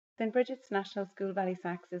St Brigid's National School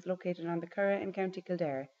Ballysax is located on the Curragh in County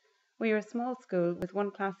Kildare. We are a small school with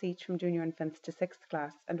one class each from junior infants to 6th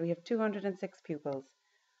class, and we have 206 pupils.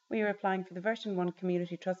 We are applying for the Version 1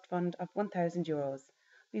 Community Trust Fund of €1,000.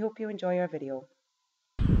 We hope you enjoy our video.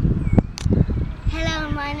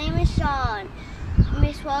 Hello, my name is Sean.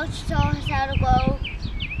 Miss Walsh taught us how to grow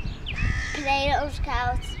potatoes,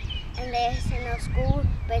 carrots and lettuce in our school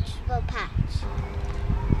vegetable patch.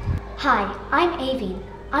 Hi, I'm Aveen.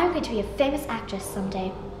 I'm going to be a famous actress someday.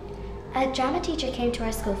 A drama teacher came to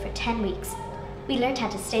our school for 10 weeks. We learned how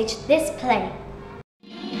to stage this play.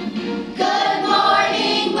 Good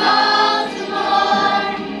morning,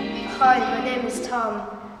 Baltimore! Hi, my name is Tom.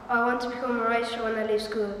 I want to become a writer when I leave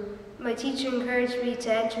school. My teacher encouraged me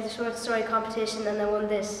to enter the short story competition and I won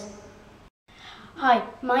this. Hi,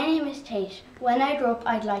 my name is Tate. When I grow up,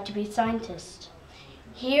 I'd like to be a scientist.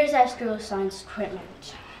 Here's our school science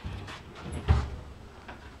equipment.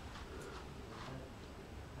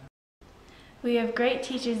 We have great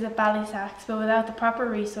teachers at Ballysax, but without the proper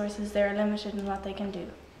resources, they are limited in what they can do.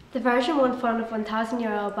 The Version 1 fund of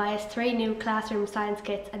 €1,000 buys 3 new classroom science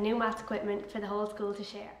kits and new maths equipment for the whole school to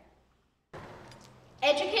share.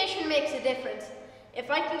 Education makes a difference.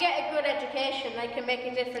 If I can get a good education, I can make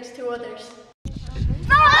a difference to others.